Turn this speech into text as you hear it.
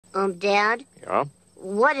Dad? Yeah?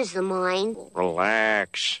 What is the mind?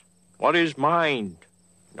 Relax. What is mind?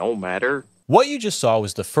 No matter. What you just saw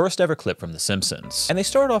was the first ever clip from The Simpsons, and they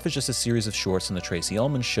started off as just a series of shorts on the Tracy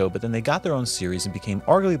Ullman Show, but then they got their own series and became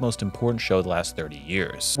arguably the most important show of the last 30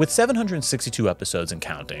 years. With 762 episodes and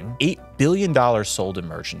counting, $8 billion sold in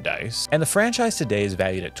merchandise, and the franchise today is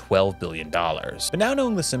valued at $12 billion. But now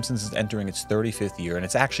knowing The Simpsons is entering its 35th year and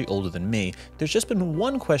it's actually older than me, there's just been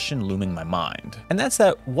one question looming in my mind, and that's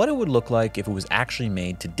that what it would look like if it was actually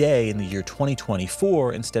made today in the year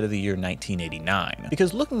 2024 instead of the year 1989.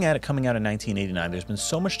 Because looking at it coming out in 1989, there's been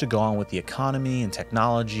so much to go on with the economy and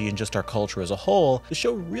technology and just our culture as a whole, the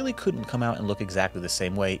show really couldn't come out and look exactly the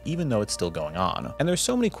same way, even though it's still going on. And there's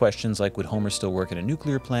so many questions like, would Homer still work in a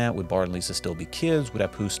nuclear plant? Would Bart and Lisa still be kids? Would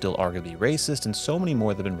Apu still arguably be racist? And so many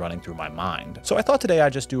more that have been running through my mind. So I thought today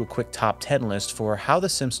I'd just do a quick top 10 list for how The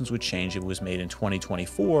Simpsons would change if it was made in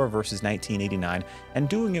 2024 versus 1989, and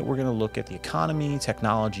doing it, we're going to look at the economy,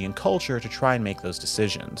 technology, and culture to try and make those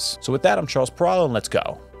decisions. So with that, I'm Charles Perallo, and let's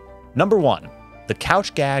go. Number 1. The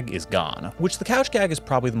couch gag is gone, which the couch gag is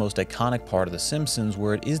probably the most iconic part of The Simpsons,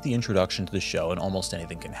 where it is the introduction to the show and almost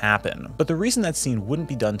anything can happen. But the reason that scene wouldn't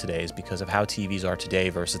be done today is because of how TVs are today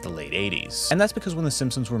versus the late 80s. And that's because when The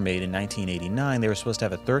Simpsons were made in 1989, they were supposed to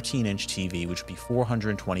have a 13-inch TV, which would be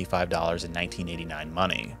 $425 in 1989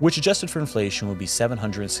 money, which adjusted for inflation would be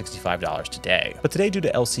 $765 today. But today, due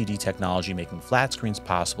to LCD technology making flat screens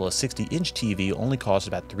possible, a 60-inch TV only costs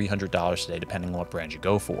about $300 today, depending on what brand you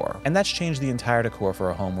go for. And that's changed the entire decor for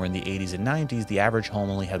a home, where in the 80s and 90s, the average home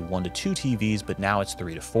only had 1 to 2 TVs, but now it's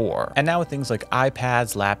 3 to 4. And now with things like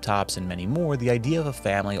iPads, laptops, and many more, the idea of a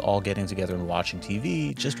family all getting together and watching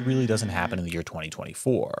TV just really doesn't happen in the year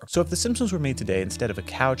 2024. So if The Simpsons were made today, instead of a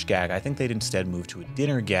couch gag, I think they'd instead move to a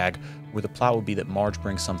dinner gag, where the plot would be that Marge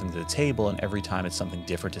brings something to the table, and every time it's something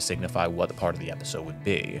different to signify what the part of the episode would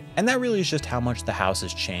be. And that really is just how much the house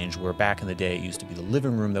has changed, where back in the day it used to be the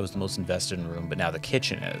living room that was the most invested in room, but now the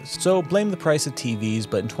kitchen is. So blame the price of TVs,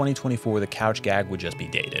 but in 2024 the couch gag would just be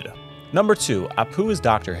dated. Number 2, Apu is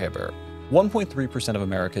Dr. Hibbert. 1.3% of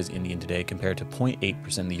America is Indian today compared to 0.8%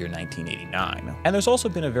 in the year 1989. And there's also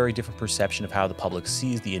been a very different perception of how the public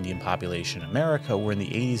sees the Indian population in America, where in the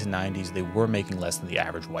 80s and 90s they were making less than the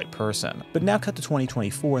average white person. But now cut to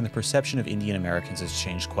 2024 and the perception of Indian Americans has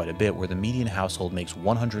changed quite a bit, where the median household makes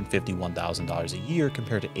 $151,000 a year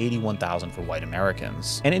compared to $81,000 for white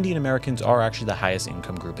Americans. And Indian Americans are actually the highest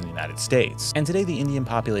income group in the United States. And today the Indian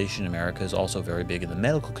population in America is also very big in the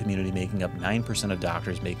medical community, making up 9% of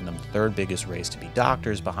doctors, making them the third biggest race to be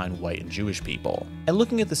doctors behind white and Jewish people. And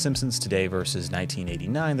looking at The Simpsons today versus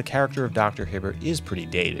 1989, the character of Dr. Hibbert is pretty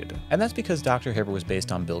dated. And that's because Dr. Hibbert was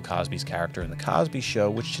based on Bill Cosby's character in The Cosby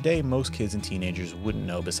Show, which today most kids and teenagers wouldn't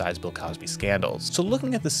know besides Bill Cosby's scandals. So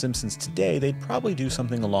looking at The Simpsons today, they'd probably do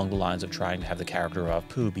something along the lines of trying to have the character of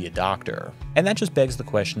Apu be a doctor. And that just begs the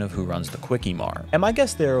question of who runs the Quickie Mart. And my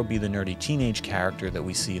guess there will be the nerdy teenage character that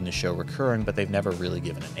we see in the show recurring, but they've never really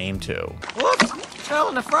given a name to. Whoops! Fell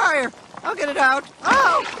in the fryer! I'll get it out!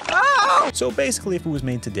 Oh! Oh! So basically, if it was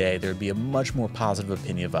made today, there'd be a much more positive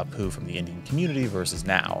opinion of Apu from the Indian community versus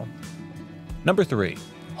now. Number 3.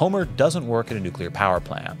 Homer doesn't work at a nuclear power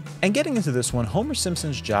plant. And getting into this one, Homer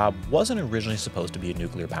Simpson's job wasn't originally supposed to be a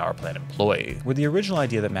nuclear power plant employee, where the original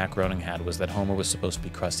idea that Matt Groening had was that Homer was supposed to be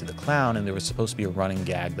Krusty the Clown, and there was supposed to be a running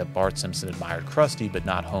gag that Bart Simpson admired Krusty but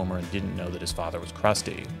not Homer and didn't know that his father was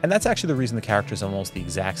Krusty. And that's actually the reason the character is almost the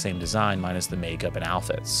exact same design minus the makeup and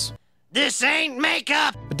outfits. This ain't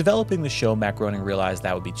makeup! But developing the show, Matt Groening realized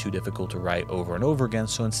that would be too difficult to write over and over again,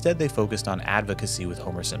 so instead they focused on advocacy with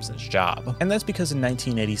Homer Simpson's job. And that's because in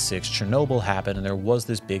 1986, Chernobyl happened and there was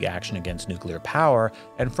this big action against nuclear power,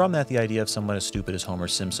 and from that the idea of someone as stupid as Homer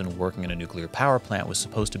Simpson working in a nuclear power plant was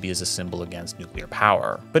supposed to be as a symbol against nuclear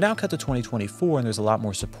power. But now cut to 2024 and there's a lot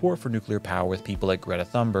more support for nuclear power, with people like Greta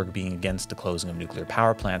Thunberg being against the closing of nuclear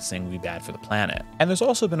power plants, saying it would be bad for the planet. And there's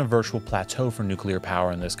also been a virtual plateau for nuclear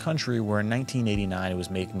power in this country, where in 1989 it was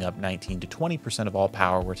making up 19 to 20% of all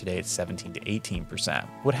power, where today it's 17 to 18%.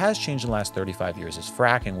 What has changed in the last 35 years is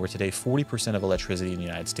fracking, where today 40% of electricity in the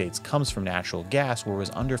United States comes from natural gas, where it was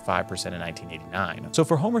under 5% in 1989. So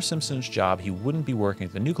for Homer Simpson's job, he wouldn't be working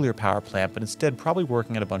at the nuclear power plant, but instead probably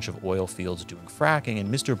working at a bunch of oil fields doing fracking,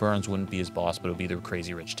 and Mr. Burns wouldn't be his boss, but it would be the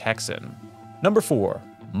crazy rich Texan. Number 4.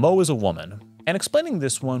 Mo is a woman. And explaining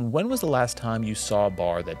this one, when was the last time you saw a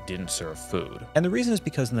bar that didn't serve food? And the reason is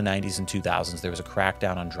because in the 90s and 2000s there was a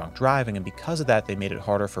crackdown on drunk driving, and because of that they made it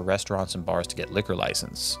harder for restaurants and bars to get liquor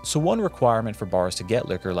license. So one requirement for bars to get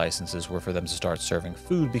liquor licenses were for them to start serving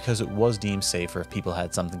food because it was deemed safer if people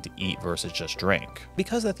had something to eat versus just drink.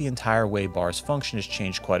 Because that the entire way bars function has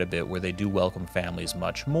changed quite a bit, where they do welcome families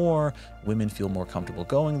much more, women feel more comfortable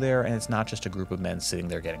going there, and it's not just a group of men sitting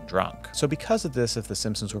there getting drunk. So because of this, if The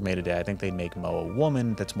Simpsons were made today, I think they'd make Moe a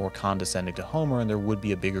woman that's more condescending to Homer, and there would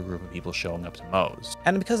be a bigger group of people showing up to Moe's.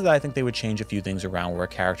 And because of that, I think they would change a few things around, where a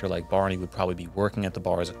character like Barney would probably be working at the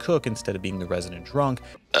bar as a cook instead of being the resident drunk,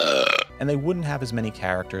 and they wouldn't have as many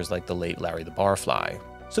characters like the late Larry the Barfly.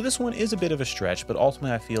 So this one is a bit of a stretch, but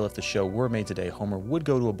ultimately I feel if the show were made today, Homer would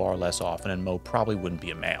go to a bar less often and Moe probably wouldn't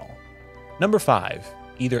be a male. Number 5.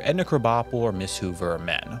 Either Edna Krabappel or Miss Hoover are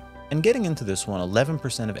men. And getting into this one,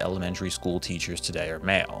 11% of elementary school teachers today are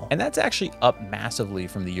male. And that's actually up massively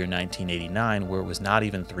from the year 1989, where it was not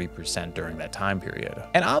even 3% during that time period.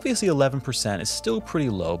 And obviously 11% is still pretty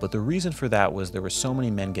low, but the reason for that was there were so many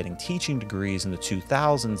men getting teaching degrees in the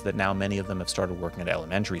 2000s that now many of them have started working at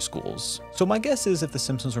elementary schools. So my guess is if The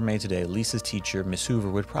Simpsons were made today, Lisa's teacher, Miss Hoover,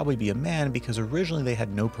 would probably be a man, because originally they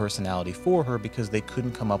had no personality for her because they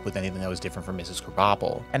couldn't come up with anything that was different from Mrs.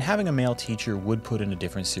 Krabappel. And having a male teacher would put in a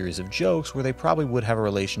different series of jokes where they probably would have a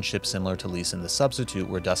relationship similar to Lisa in The Substitute,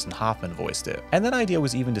 where Dustin Hoffman voiced it. And that idea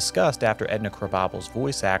was even discussed after Edna Krabappel's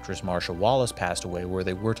voice actress Marsha Wallace passed away, where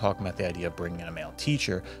they were talking about the idea of bringing in a male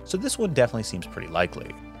teacher, so this one definitely seems pretty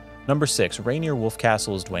likely. Number 6. Rainier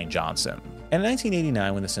Wolfcastle is Dwayne Johnson. In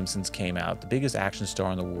 1989, when The Simpsons came out, the biggest action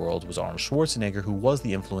star in the world was Arnold Schwarzenegger, who was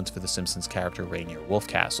the influence for The Simpsons character Rainier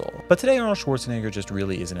Wolfcastle. But today Arnold Schwarzenegger just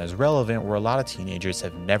really isn't as relevant, where a lot of teenagers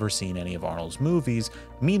have never seen any of Arnold's movies.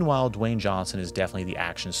 Meanwhile, Dwayne Johnson is definitely the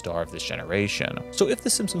action star of this generation. So if The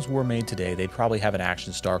Simpsons were made today, they'd probably have an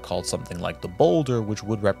action star called something like the Boulder, which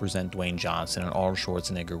would represent Dwayne Johnson, and Arnold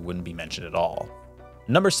Schwarzenegger wouldn't be mentioned at all.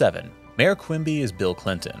 Number 7. Mayor Quimby is Bill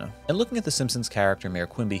Clinton. And looking at The Simpsons character Mayor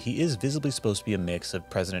Quimby, he is visibly supposed to be a mix of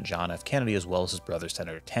President John F. Kennedy as well as his brother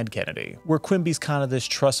Senator Ted Kennedy, where Quimby's kind of this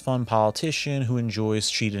trust fund politician who enjoys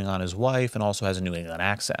cheating on his wife and also has a New England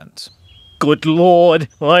accent. Good Lord,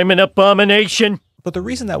 I'm an abomination. But the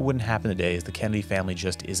reason that wouldn't happen today is the Kennedy family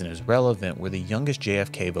just isn't as relevant, where the youngest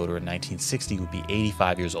JFK voter in 1960 would be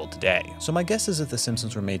 85 years old today. So my guess is if The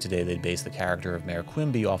Simpsons were made today, they'd base the character of Mayor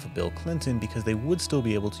Quimby off of Bill Clinton, because they would still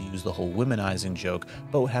be able to use the whole womanizing joke,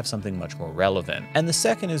 but would have something much more relevant. And the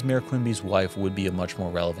second is Mayor Quimby's wife would be a much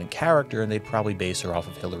more relevant character, and they'd probably base her off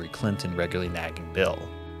of Hillary Clinton regularly nagging Bill.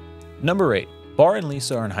 Number 8. Bart and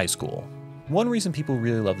Lisa are in high school. One reason people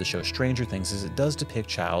really love the show Stranger Things is it does depict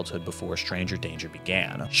childhood before stranger danger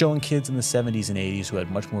began, showing kids in the 70s and 80s who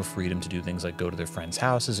had much more freedom to do things like go to their friends'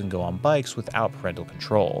 houses and go on bikes without parental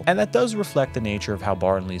control. And that does reflect the nature of how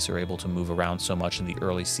Bart and Lisa are able to move around so much in the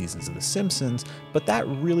early seasons of The Simpsons, but that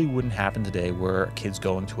really wouldn't happen today, where kids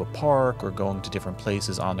going to a park or going to different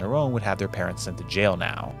places on their own would have their parents sent to jail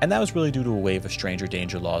now. And that was really due to a wave of stranger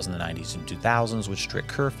danger laws in the 90s and 2000s with strict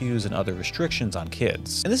curfews and other restrictions on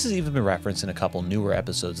kids. And this has even been referenced in a couple newer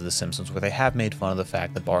episodes of The Simpsons, where they have made fun of the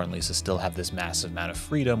fact that Bart and Lisa still have this massive amount of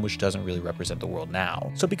freedom, which doesn't really represent the world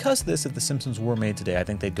now. So because of this, if The Simpsons were made today, I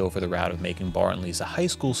think they'd go for the route of making Bart and Lisa high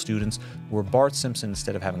school students, where Bart Simpson,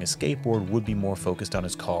 instead of having a skateboard, would be more focused on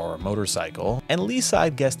his car or motorcycle. And Lisa,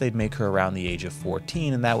 I'd guess they'd make her around the age of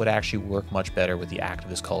 14, and that would actually work much better with the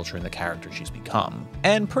activist culture and the character she's become.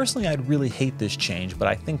 And personally, I'd really hate this change, but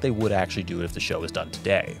I think they would actually do it if the show was done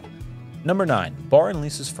today. Number 9. Bart and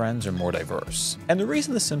Lisa's friends are more diverse. And the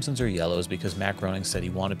reason The Simpsons are yellow is because Matt Groening said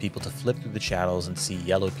he wanted people to flip through the channels and see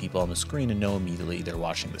yellow people on the screen and know immediately they're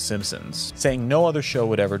watching The Simpsons, saying no other show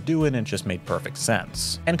would ever do it, and it just made perfect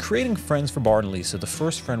sense. And creating friends for Bart and Lisa, the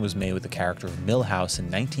first friend was made with the character of Milhouse in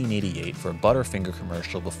 1988 for a Butterfinger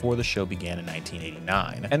commercial before the show began in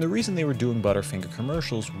 1989. And the reason they were doing Butterfinger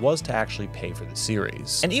commercials was to actually pay for the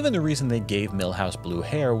series. And even the reason they gave Milhouse blue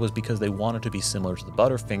hair was because they wanted to be similar to the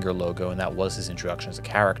Butterfinger logo, and that was his introduction as a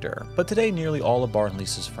character. But today, nearly all of Bart and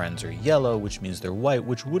Lisa's friends are yellow, which means they're white,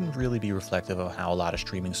 which wouldn't really be reflective of how a lot of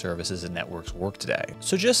streaming services and networks work today.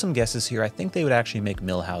 So just some guesses here, I think they would actually make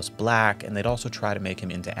Milhouse black, and they'd also try to make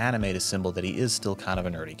him into anime to symbol that he is still kind of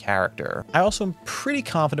a nerdy character. I also am pretty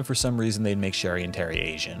confident for some reason they'd make Sherry and Terry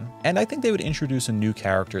Asian, and I think they would introduce a new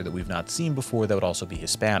character that we've not seen before that would also be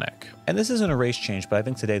Hispanic. And this isn't a race change, but I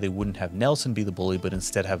think today they wouldn't have Nelson be the bully, but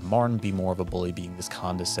instead have Martin be more of a bully, being this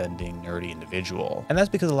condescending, nerdy individual. And that's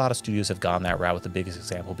because a lot of studios have gone that route, with the biggest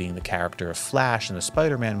example being the character of Flash in the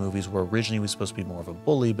Spider-Man movies, where originally he was supposed to be more of a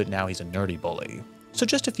bully, but now he's a nerdy bully. So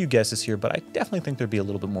just a few guesses here, but I definitely think there'd be a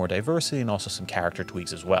little bit more diversity and also some character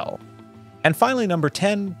tweaks as well. And finally, number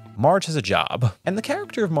 10, Marge has a job. And the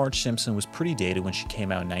character of Marge Simpson was pretty dated when she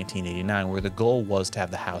came out in 1989, where the goal was to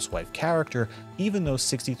have the housewife character, even though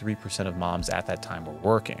 63% of moms at that time were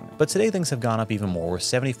working. But today things have gone up even more, where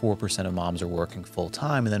 74% of moms are working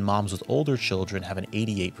full-time, and then moms with older children have an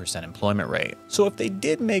 88% employment rate. So if they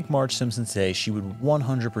did make Marge Simpson today, she would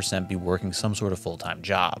 100% be working some sort of full-time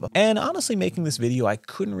job. And honestly, making this video, I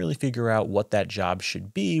couldn't really figure out what that job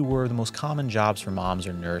should be, where the most common jobs for moms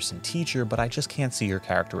are nurse and teacher, but I just can't see your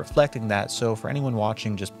character reflecting that, so for anyone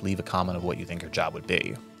watching, just leave a comment of what you think your job would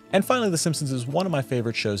be. And finally, The Simpsons is one of my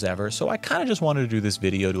favorite shows ever, so I kind of just wanted to do this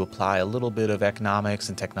video to apply a little bit of economics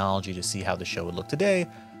and technology to see how the show would look today,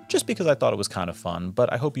 just because I thought it was kind of fun.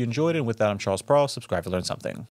 But I hope you enjoyed it, and with that, I'm Charles Pross. Subscribe to learn something.